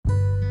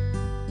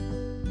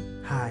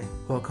Hi,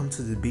 welcome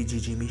to the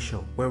BGGME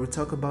show, where we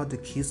talk about the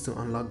keys to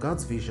unlock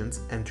God's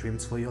visions and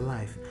dreams for your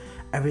life.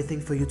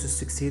 Everything for you to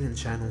succeed and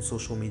shine on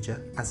social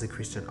media as a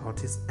Christian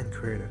artist and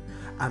creator.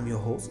 I'm your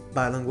host,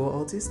 bilingual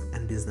artist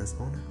and business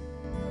owner.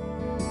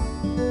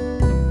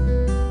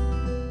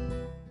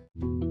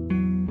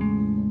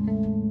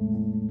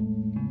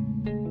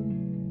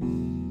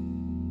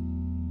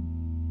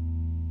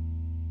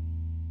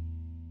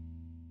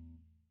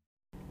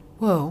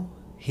 Well,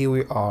 here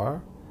we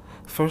are.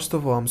 First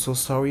of all, I'm so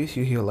sorry if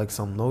you hear like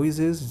some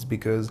noises. It's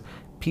because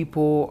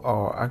people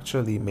are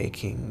actually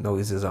making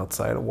noises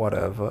outside or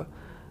whatever.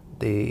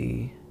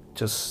 They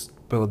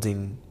just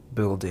building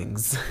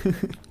buildings.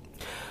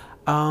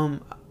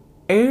 um,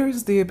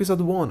 Here's the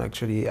episode one.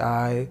 Actually,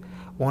 I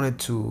wanted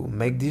to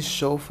make this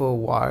show for a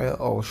while,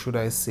 or should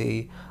I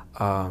say,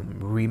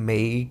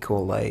 remake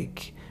or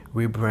like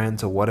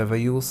rebrand or whatever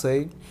you will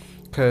say.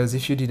 Because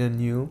if you didn't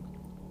knew,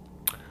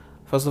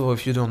 first of all,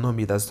 if you don't know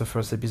me, that's the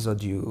first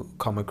episode you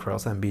come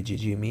across. I'm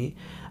BGG Me.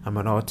 I'm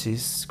an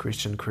artist,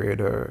 Christian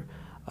creator,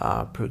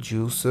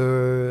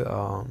 producer,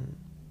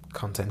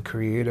 content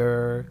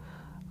creator,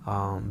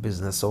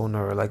 business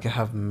owner. Like I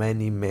have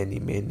many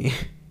many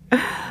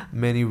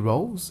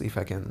roles, if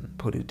I can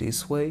put it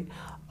this way.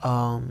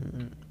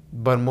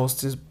 But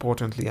most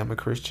importantly, I'm a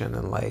Christian,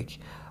 and like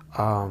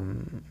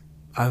um,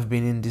 I've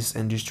been in this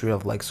industry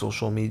of like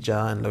social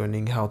media and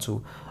learning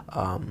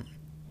um,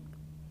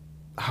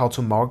 how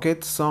to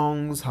market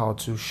songs, how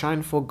to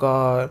shine for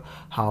God,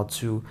 how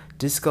to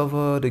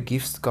discover the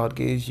gifts God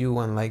gave you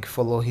and like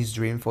follow his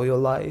dream for your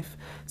life.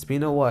 It's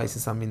been a while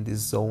since I'm in this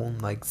zone,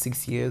 like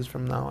 6 years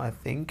from now, I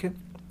think.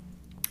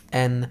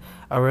 And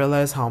I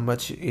realize how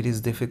much it is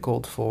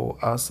difficult for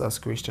us as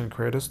Christian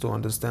creators to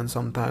understand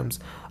sometimes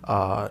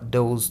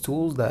those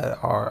tools that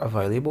are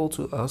available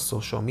to us,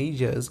 social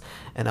medias.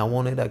 And I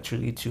wanted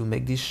actually to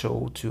make this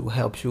show to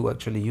help you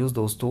actually use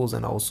those tools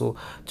and also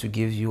to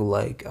give you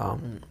like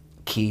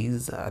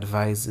keys,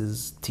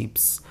 advices,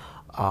 tips,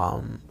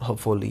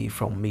 hopefully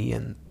from me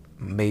and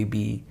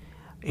maybe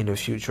in the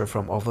future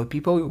from other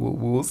people.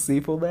 We'll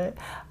see for that.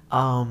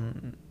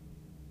 Um,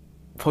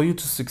 for you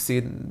to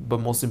succeed, but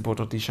most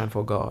importantly, shine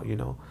for God.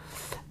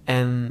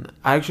 And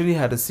I actually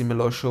had a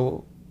similar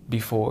show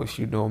before, if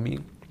you know me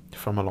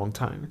from a long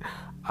time,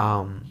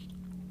 um,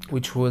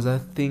 which was, I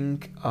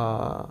think,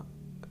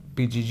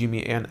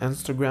 BGGME and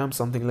Instagram,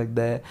 something like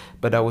that.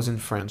 But I was in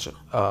French,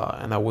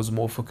 and I was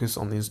more focused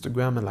on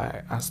Instagram, and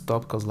like I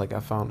stopped because like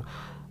I found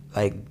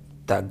like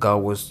that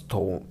God was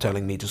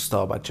telling me to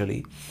stop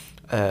actually,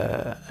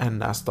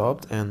 and I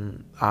stopped,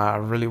 and I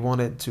really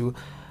wanted to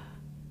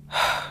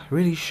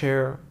really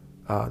share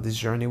this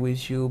journey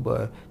with you,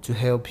 but to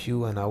help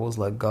you. And I was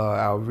like, God,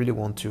 I really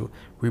want to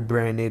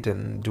rebrand it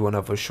and do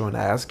another show. And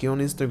I ask you on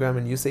Instagram,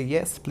 and you say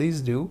yes, please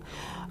do.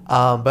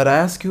 But I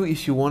asked you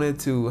if you wanted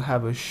to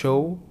have a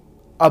show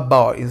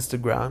about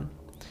Instagram,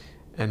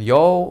 and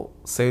y'all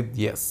said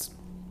yes.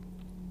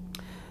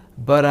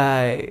 But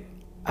I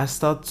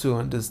start to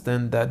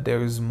understand that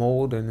there is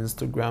more than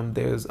Instagram.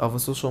 There's other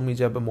social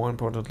media, but more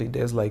importantly,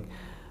 there's like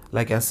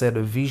I said,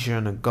 a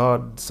vision, a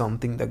God,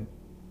 something that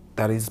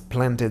is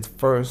planted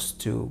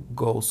first to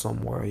go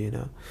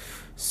somewhere.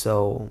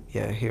 So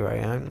yeah, here I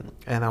am,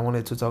 and I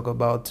wanted to talk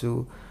about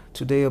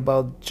today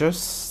about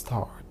just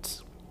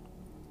start.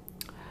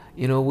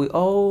 We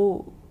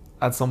all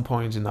at some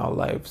point in our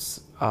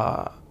lives,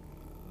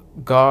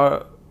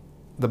 God,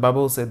 the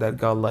Bible said that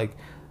God like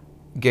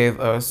gave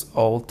us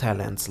all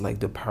talents, like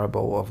the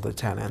parable of the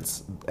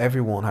talents.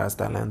 Everyone has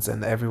talents,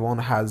 and everyone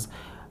has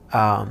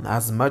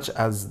as much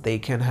as they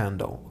can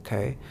handle.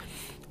 Okay,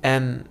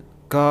 and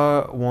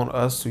God want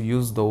us to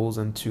use those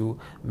and to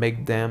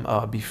make them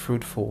be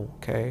fruitful.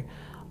 Okay,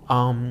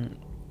 um,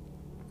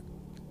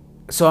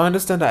 so I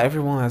understand that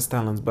everyone has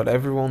talents, but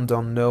everyone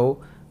don't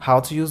know how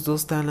to use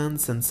those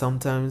talents, and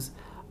sometimes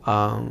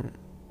um,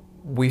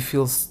 we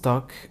feel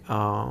stuck.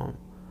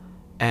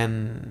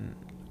 And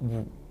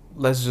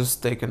let's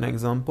just take an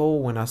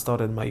example. When I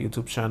started my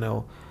YouTube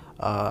channel,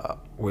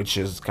 which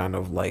is kind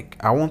of like,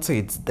 I won't say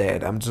it's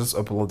dead. I'm just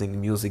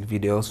uploading music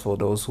videos for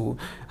those who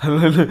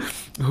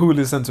who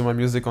listen to my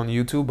music on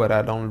YouTube, but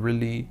I don't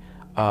really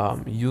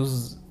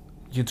use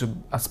YouTube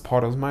as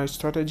part of my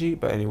strategy.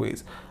 But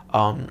anyways,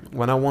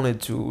 when I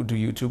wanted to do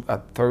YouTube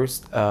at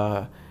first,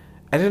 I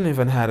didn't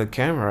even had a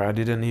camera. I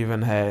didn't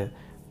even had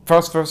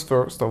first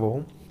of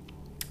all,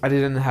 I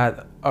didn't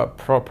had a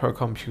proper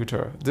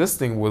computer. This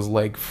thing was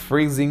like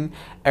freezing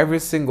every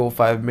single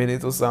 5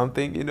 minutes or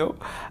something.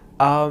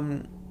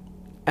 Um,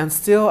 and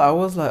still, I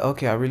was like,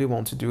 okay, I really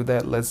want to do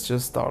that. Let's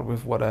just start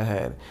with what I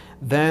had.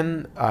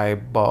 Then I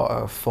bought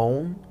a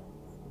phone.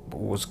 It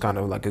was kind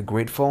of like a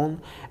great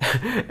phone,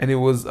 and it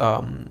was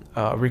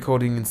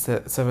recording in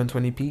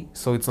 720p,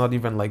 so it's not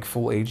even like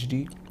full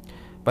HD.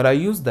 But I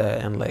used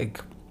that and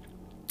like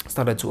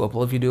started to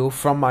upload video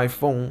from my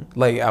phone.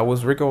 Like I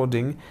was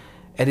recording,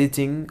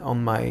 editing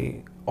on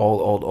my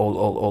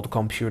old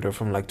computer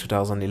from like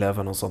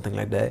 2011 or something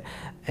like that,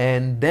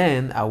 and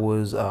then I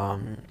was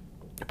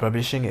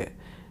publishing it.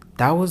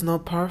 That was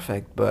not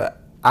perfect,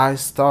 but I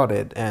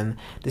started, and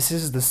this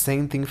is the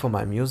same thing for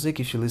my music.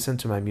 If you listen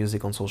to my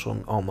music on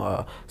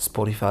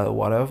Spotify or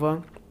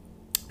whatever,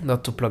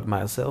 not to plug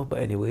myself, but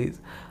anyways,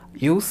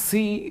 you'll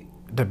see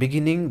the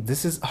beginning.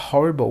 This is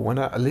horrible. When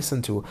I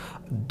listen to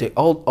the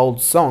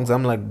old songs,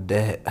 I'm like,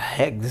 the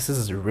heck, this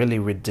is really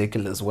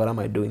ridiculous. What am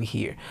I doing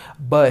here?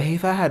 But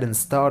if I hadn't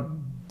started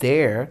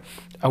there,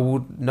 I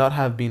would not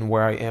have been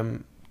where I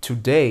am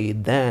today.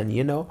 Then,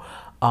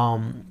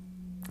 um,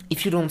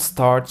 if you don't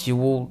start, you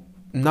will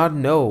not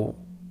know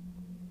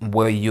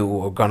where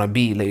you are gonna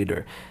be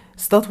later.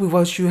 Start with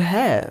what you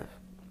have.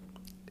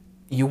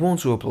 You want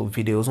to upload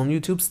videos on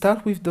YouTube?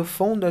 Start with the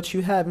phone that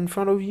you have in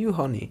front of you,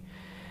 honey.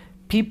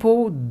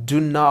 People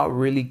do not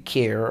really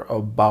care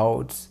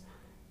about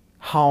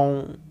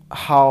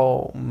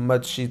how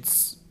much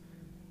it's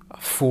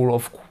full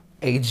of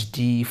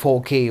HD,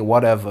 4K,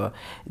 whatever.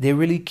 They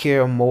really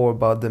care more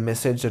about the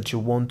message that you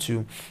want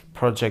to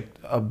project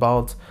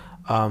about.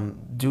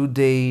 Do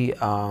they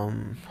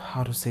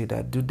how to say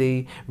that? Do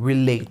they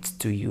relate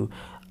to you?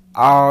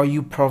 Are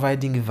you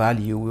providing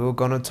value? We're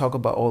gonna talk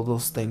about all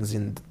those things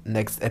in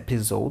next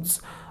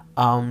episodes.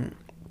 Um,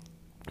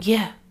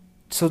 yeah,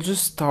 so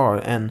just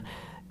start. And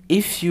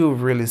if you're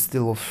really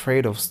still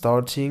afraid of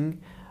starting,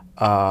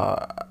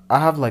 I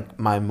have like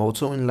my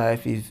motto in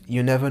life: if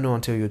you never know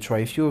until you try.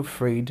 If you're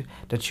afraid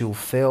that you'll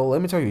fail,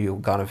 let me tell you, you're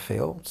gonna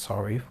fail.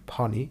 Sorry,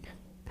 honey.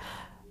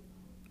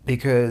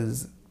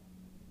 Because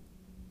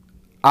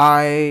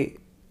I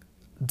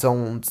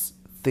don't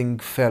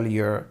think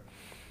failure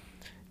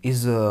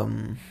is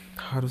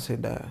how to say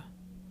that,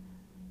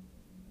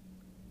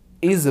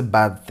 is a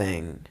bad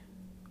thing.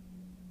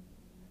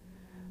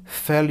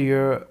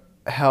 Failure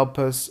help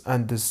us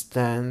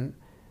understand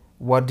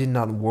what did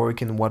not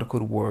work and what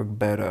could work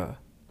better.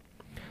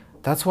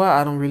 That's why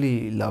I don't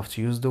really love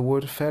to use the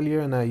word failure,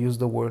 and I use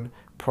the word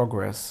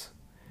progress.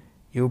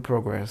 You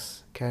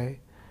progress, okay?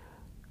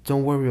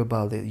 Don't worry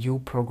about it. You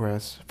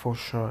progress for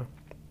sure.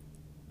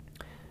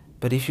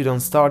 But if you don't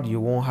start, you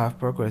won't have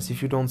progress.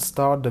 If you don't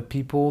start, the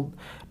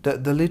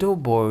little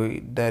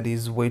boy that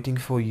is waiting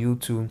for you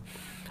to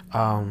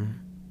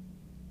um,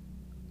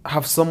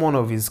 have someone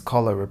of his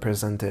color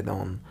represented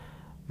on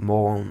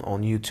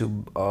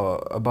YouTube,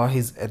 about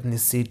his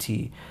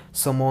ethnicity,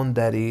 someone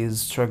that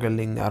is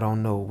struggling, I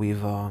don't know,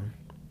 with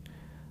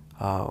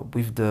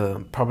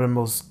the problem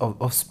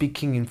of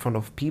speaking in front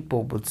of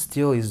people, but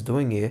still is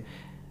doing it.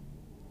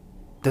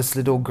 This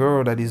little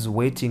girl that is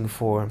waiting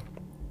for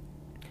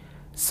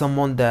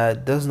someone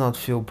that does not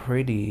feel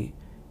pretty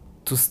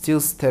to still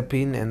step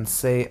in and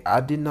say, I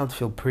did not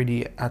feel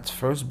pretty at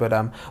first, but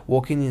I'm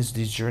walking into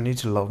this journey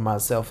to love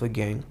myself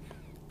again.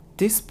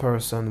 This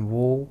person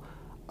will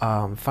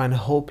find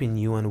hope in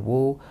you, and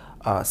will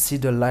see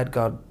the light.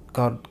 God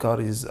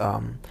is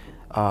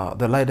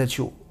the light that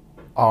you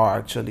are,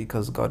 actually,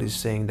 because God is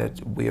saying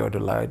that we are the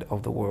light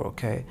of the world,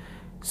 okay?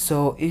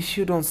 So if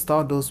you don't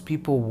start, those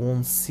people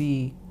won't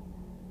see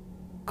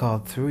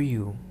God through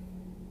you.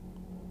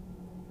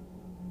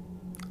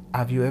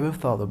 Have you ever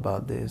thought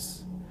about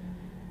this?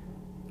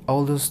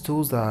 All those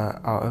tools that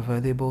are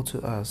available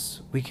to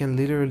us, we can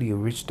literally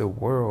reach the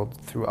world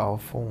through our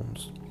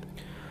phones.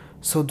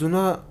 So do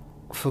not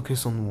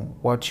focus on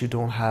what you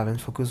don't have, and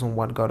focus on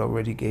what God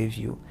already gave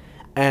you.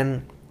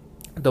 And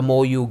the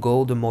more you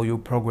go, the more you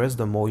progress,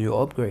 the more you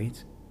upgrade.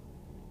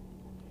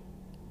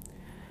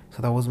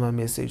 So that was my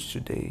message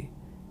today.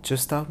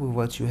 Just start with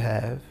what you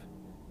have.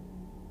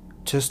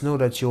 Just know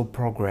that you'll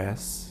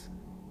progress.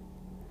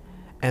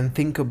 And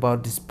think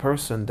about this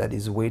person that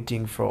is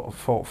waiting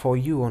for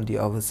you on the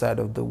other side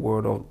of the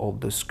world, of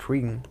the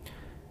screen.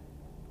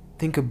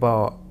 Think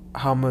about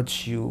how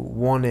much you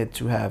wanted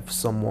to have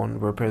someone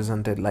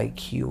represented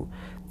like you.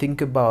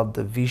 Think about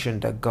the vision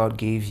that God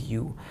gave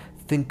you.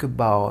 Think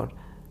about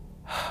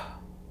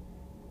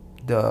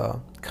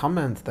the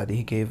comment that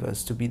He gave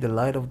us to be the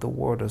light of the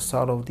world, the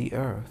salt of the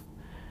earth.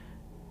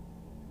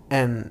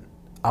 And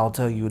I'll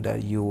tell you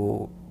that you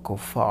will go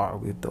far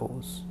with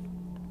those.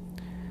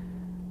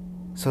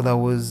 So that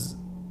was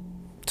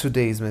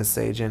today's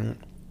message. And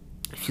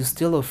if you're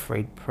still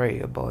afraid, pray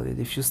about it.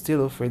 If you're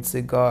still afraid,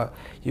 say, God,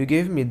 you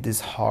gave me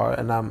this heart,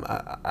 and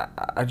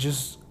I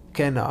just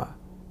cannot.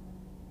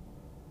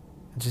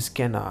 I just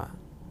cannot.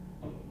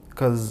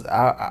 Because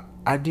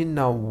I did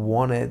not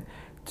want it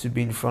to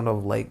be in front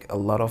of like a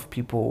lot of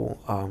people,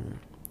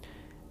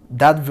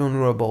 that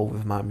vulnerable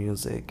with my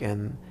music.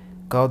 And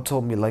God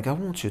told me, like, I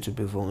want you to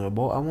be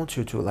vulnerable. I want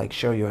you to like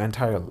share your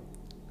entire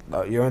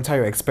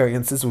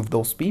experiences with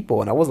those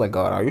people. And I was like,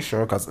 God, are you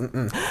sure? Because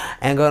I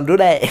ain't gonna do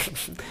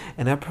that.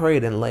 And I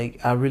prayed, and like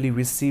I really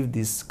received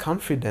this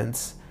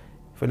confidence.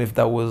 Even if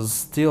that was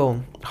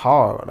still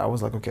hard, I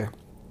was like, okay,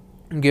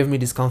 give me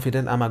this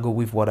confidence, I'm gonna go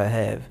with what I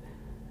have.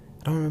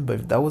 I don't remember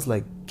if that was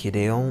like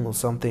Gideon or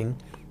something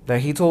that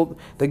he told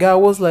the guy.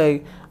 Was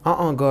like,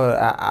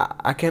 God,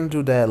 I can't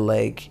do that.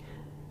 Like,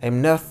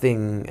 I'm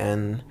nothing,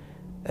 and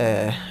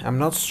I'm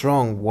not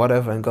strong,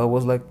 whatever. And God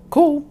was like,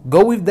 cool,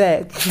 go with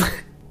that.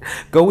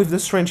 Go with the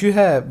strength you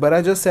have. But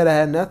I just said I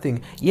had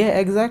nothing. Yeah,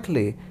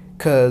 exactly.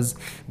 Because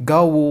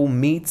God will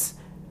meet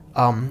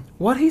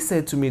What he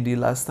said to me the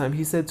last time,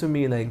 he said to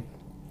me like,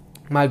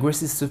 my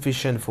grace is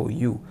sufficient for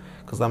you,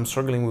 because I'm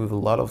struggling with a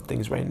lot of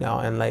things right now,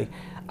 and like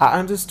I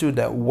understood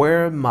that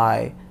where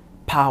my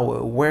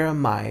power, where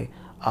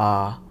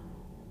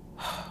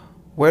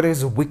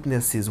there's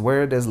weaknesses,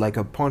 where there's like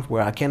a point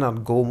where I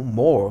cannot go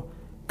more,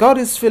 God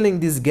is filling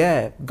this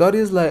gap. God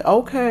is like,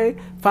 okay,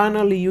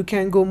 finally you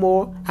can go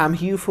more. I'm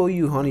here for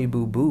you, honey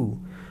boo boo.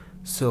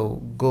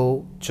 So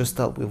go, just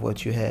start with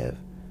what you have,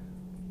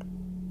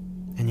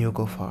 and you'll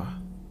go far.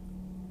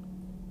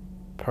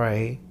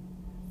 Pray,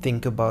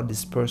 think about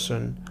this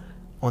person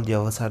on the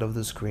other side of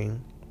the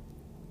screen,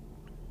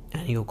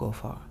 and you'll go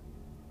far.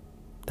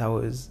 That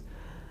was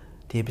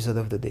the episode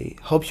of the day.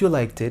 Hope you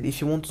liked it.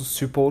 If you want to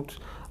support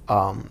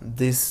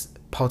this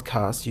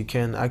podcast, you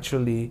can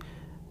actually,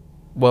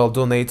 well,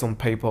 donate on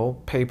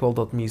PayPal,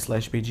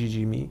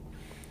 paypal.me/bggme.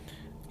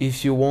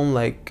 If you want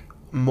like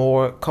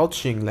more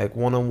coaching, like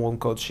one-on-one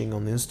coaching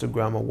on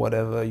Instagram or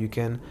whatever, you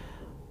can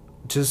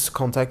just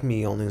contact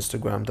me on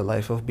Instagram, the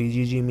life of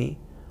bggme,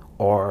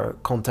 or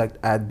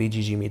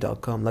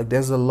contact@bggme.com. Like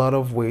there's a lot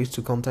of ways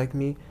to contact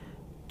me.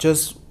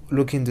 Just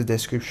look in the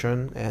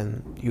description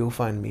and you'll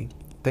find me.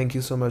 Thank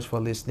you so much for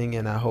listening,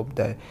 and I hope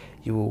that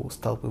you will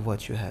start with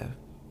what you have.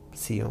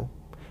 See you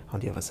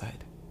on the other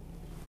side.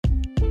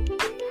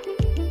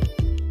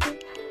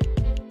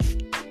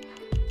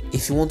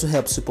 If you want to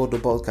help support the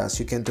podcast,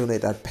 you can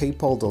donate at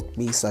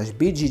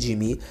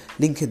paypal.me/bggme,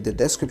 link in the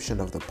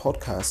description of the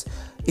podcast.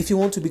 If you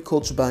want to be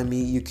coached by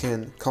me, you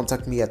can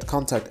contact me at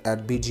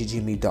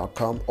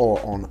contact@bggme.com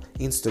or on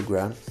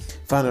Instagram.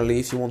 Finally,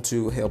 if you want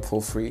to help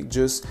for free,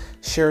 just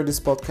share this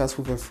podcast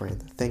with a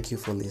friend. Thank you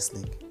for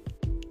listening.